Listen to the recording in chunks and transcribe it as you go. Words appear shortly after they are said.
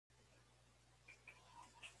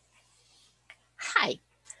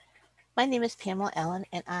My name is Pamela Ellen,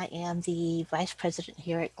 and I am the Vice President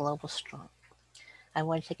here at Global Strong. I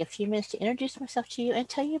want to take a few minutes to introduce myself to you and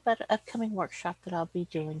tell you about an upcoming workshop that I'll be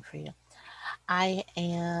doing for you. I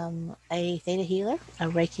am a Theta healer, a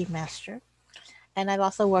Reiki master, and I've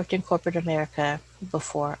also worked in corporate America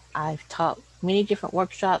before. I've taught many different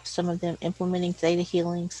workshops, some of them implementing Theta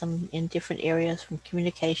healing, some in different areas from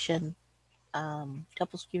communication,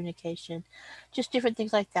 couples communication, just different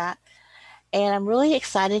things like that. And I'm really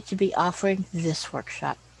excited to be offering this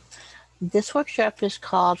workshop. This workshop is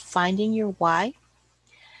called Finding Your Why.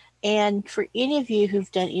 And for any of you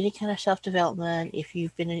who've done any kind of self development, if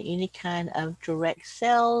you've been in any kind of direct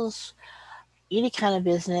sales, any kind of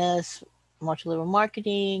business, multi level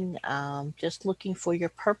marketing, just looking for your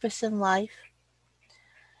purpose in life,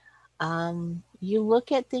 you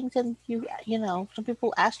look at things and some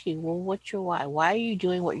people ask you, well, what's your why? Why are you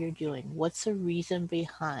doing what you're doing? What's the reason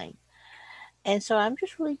behind? And so I'm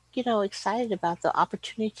just really, excited about the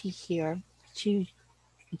opportunity here to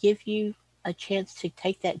give you a chance to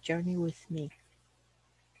take that journey with me.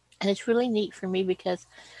 And it's really neat for me because,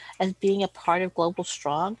 as being a part of Global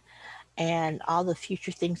Strong and all the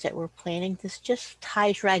future things that we're planning, this just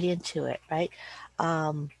ties right into it, right?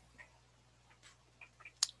 Um,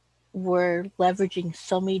 we're leveraging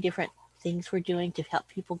so many different things we're doing to help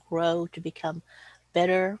people grow, to become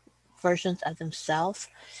better versions of themselves.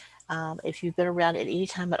 If you've been around at any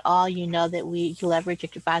time at all, you know that we leverage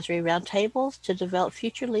advisory roundtables to develop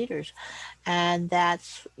future leaders. And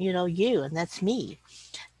that's, you, and that's me.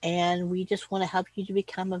 And we just want to help you to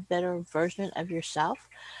become a better version of yourself.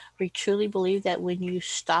 We truly believe that when you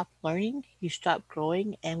stop learning, you stop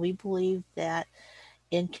growing. And we believe that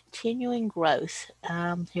in continuing growth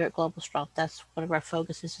here at Global Strong, that's one of our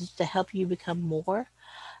focuses is to help you become more,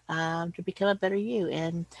 to become a better you.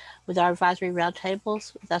 And with our advisory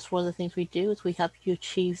roundtables, that's one of the things we do is we help you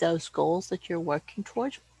achieve those goals that you're working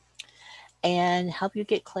towards and help you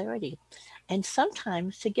get clarity. And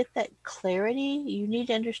sometimes to get that clarity, you need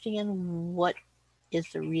to understand what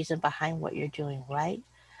is the reason behind what you're doing, right?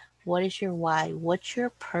 What is your why? What's your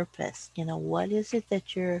purpose? What is it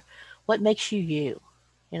what makes you you?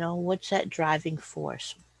 What's that driving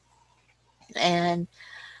force? And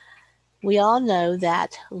we all know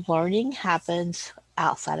that learning happens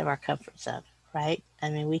outside of our comfort zone, right? I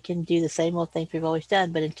mean, we can do the same old things we've always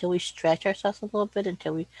done, but until we stretch ourselves a little bit,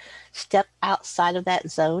 until we step outside of that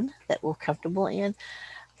zone that we're comfortable in,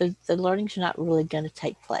 the learning's not really going to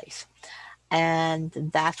take place. And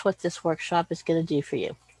that's what this workshop is going to do for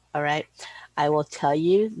you. All right. I will tell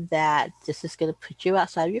you that this is going to put you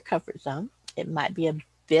outside of your comfort zone. It might be a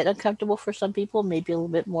bit uncomfortable for some people, maybe a little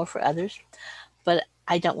bit more for others, but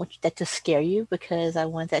I don't want that to scare you because I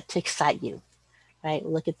want that to excite you. Right?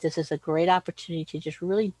 Look at this as a great opportunity to just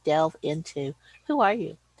really delve into who are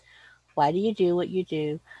you? Why do you do what you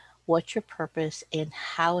do? What's your purpose? And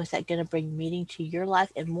how is that going to bring meaning to your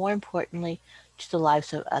life? And more importantly, to the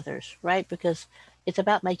lives of others, right? Because it's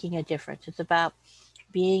about making a difference. It's about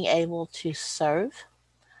being able to serve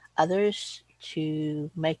others,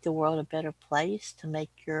 to make the world a better place, to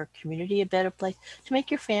make your community a better place, to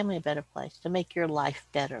make your family a better place, to make your life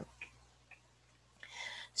better.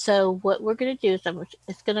 So what we're going to do is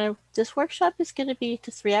this workshop is going to be a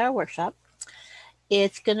 3-hour workshop.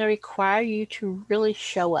 It's going to require you to really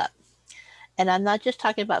show up. And I'm not just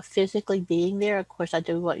talking about physically being there. Of course, I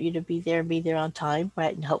do want you to be there and be there on time,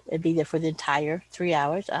 right? And hope and be there for the entire 3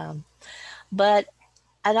 hours. But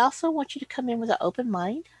I'd also want you to come in with an open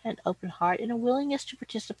mind, an open heart, and a willingness to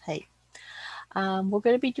participate. We're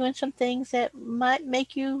going to be doing some things that might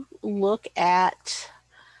make you look at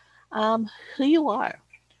who you are.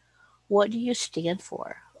 What do you stand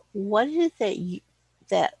for? What is it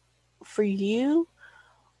that for you,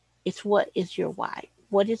 it's what is your why?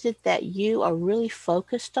 What is it that you are really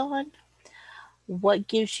focused on? What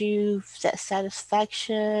gives you that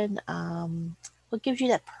satisfaction? What gives you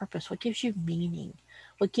that purpose? What gives you meaning?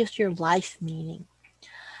 What gives your life meaning?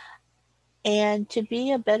 And to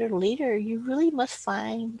be a better leader, you really must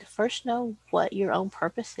first know what your own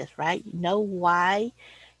purpose is, right? Know why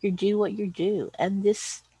you do what you do. And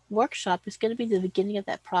this workshop is going to be the beginning of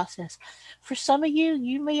that process. For some of you,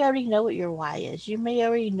 you may already know what your why is. You may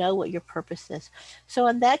already know what your purpose is. So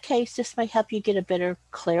in that case, this may help you get a better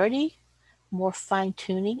clarity, more fine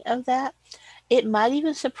tuning of that. It might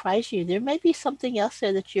even surprise you. There may be something else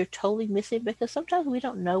there that you're totally missing because sometimes we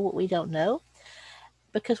don't know what we don't know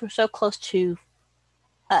because we're so close to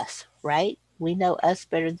us, right? We know us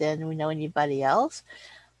better than we know anybody else.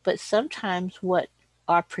 But sometimes what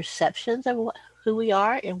our perceptions of who we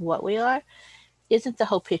are and what we are isn't the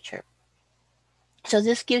whole picture. So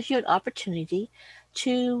this gives you an opportunity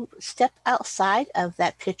to step outside of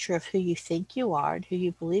that picture of who you think you are and who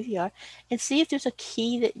you believe you are, and see if there's a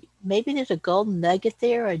key that maybe there's a gold nugget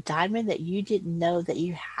there or a diamond that you didn't know that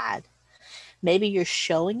you had. Maybe you're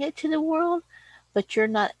showing it to the world, but you're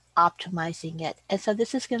not optimizing it. And so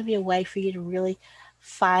this is going to be a way for you to really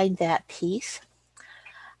find that peace.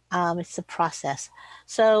 It's a process.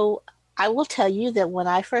 So I will tell you that when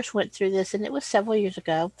I first went through this, and it was several years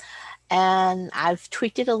ago, and I've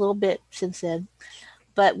tweaked it a little bit since then.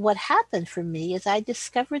 But what happened for me is I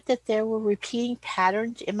discovered that there were repeating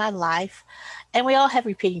patterns in my life, and we all have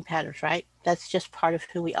repeating patterns, right? That's just part of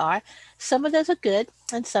who we are. Some of those are good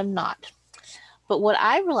and some not. But what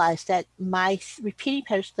I realized that my repeating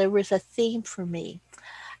patterns, there was a theme for me.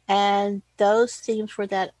 And those themes were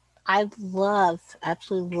that I love,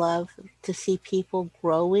 absolutely love to see people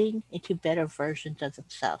growing into better versions of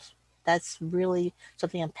themselves. That's really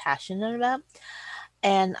something I'm passionate about.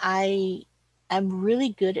 And I am really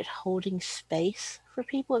good at holding space for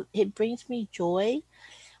people. It brings me joy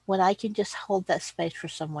when I can just hold that space for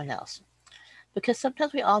someone else. Because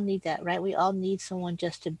sometimes we all need that, right? We all need someone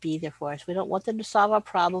just to be there for us. We don't want them to solve our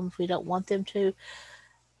problems. We don't want them to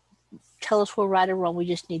tell us we're right or wrong. We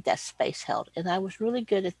just need that space held. And I was really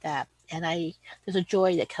good at that. And there's a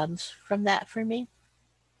joy that comes from that for me.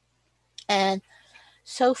 And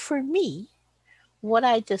so for me, what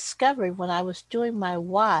I discovered when I was doing my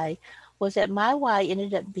why was that my why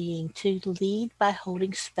ended up being to lead by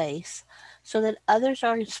holding space so that others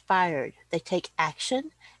are inspired. They take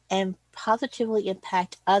action and positively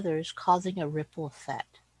impact others, causing a ripple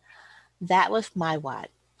effect. That was my why.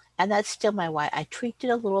 And that's still my why. I tweaked it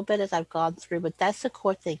a little bit as I've gone through, but that's the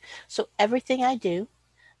core thing. So everything I do,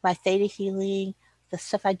 my theta healing, the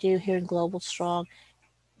stuff I do here in Global Strong,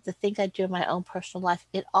 the things I do in my own personal life,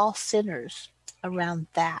 it all centers around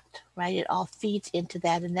that, right? It all feeds into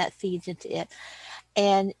that and that feeds into it.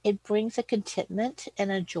 And it brings a contentment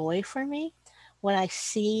and a joy for me when I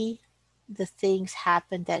see the things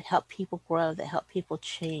happen that help people grow, that help people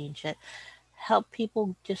change, that help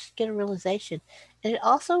people just get a realization. And it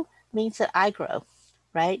also means that I grow,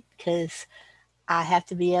 right? Because I have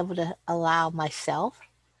to be able to allow myself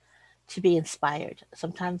to be inspired.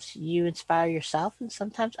 Sometimes you inspire yourself, and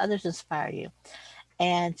sometimes others inspire you.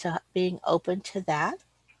 And so being open to that,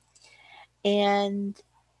 and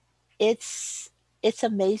it's it's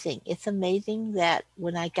amazing. It's amazing that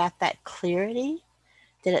when I got that clarity,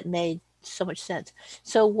 that it made so much sense.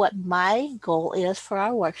 So what my goal is for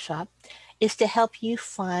our workshop is to help you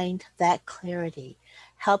find that clarity,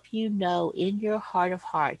 help you know in your heart of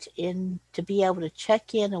hearts, in to be able to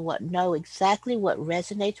check in and what know exactly what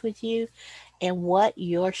resonates with you and what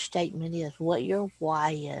your statement is, what your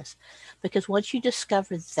why is. Because once you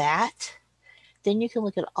discover that, then you can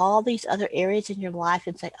look at all these other areas in your life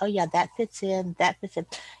and say, oh yeah, that fits in, that fits in.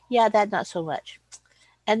 Yeah, that not so much.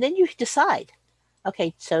 And then you decide,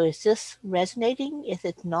 okay, so is this resonating? Is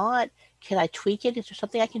it not? Can I tweak it? Is there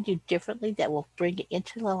something I can do differently that will bring it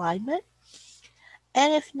into alignment?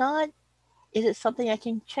 And if not, is it something I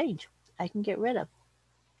can change? I can get rid of.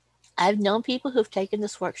 I've known people who've taken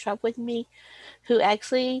this workshop with me who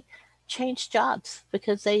actually changed jobs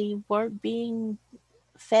because they weren't being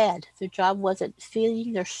fed. Their job wasn't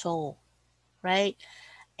feeding their soul, right?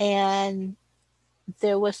 And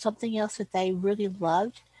there was something else that they really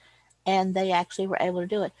loved and they actually were able to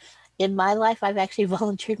do it. In my life, I've actually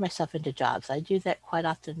volunteered myself into jobs. I do that quite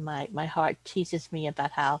often. My heart teases me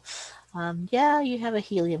about how, yeah, you have a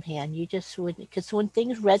helium hand. You just would, because when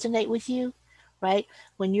things resonate with you, right?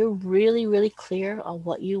 When you're really, really clear on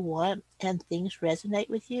what you want and things resonate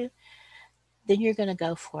with you, then you're going to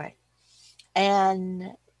go for it.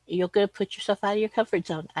 And you're going to put yourself out of your comfort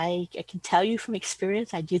zone. I can tell you from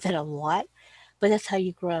experience, I do that a lot. But that's how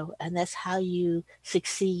you grow and that's how you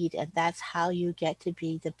succeed and that's how you get to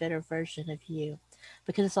be the better version of you.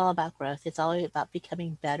 Because it's all about growth. It's all about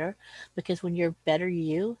becoming better. Because when you're better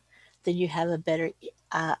you, then you have a better,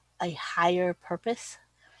 a higher purpose.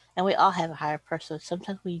 And we all have a higher purpose.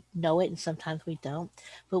 Sometimes we know it and sometimes we don't.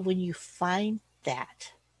 But when you find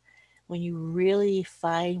that, when you really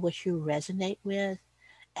find what you resonate with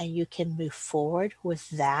and you can move forward with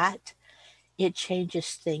that, it changes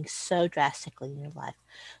things so drastically in your life.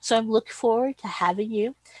 So I'm looking forward to having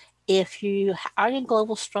you. If you aren't in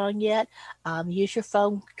Global Strong yet, use your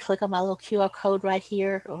phone, click on my little QR code right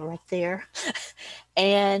here or right there,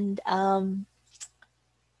 and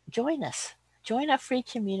join us. Join our free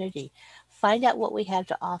community. Find out what we have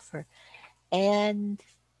to offer and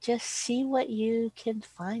just see what you can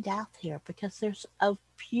find out here because there's a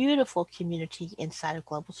beautiful community inside of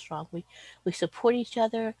Global Strong. We support each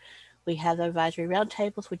other. We have the advisory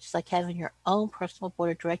roundtables, which is like having your own personal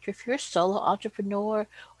board of director. If you're a solo entrepreneur,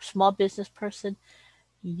 small business person,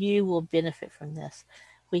 you will benefit from this.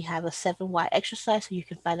 We have a 7 why exercise so you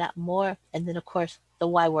can find out more. And then, of course, the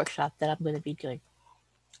why workshop that I'm going to be doing.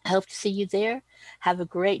 I hope to see you there. Have a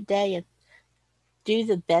great day and do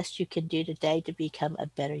the best you can do today to become a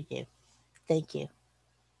better you. Thank you.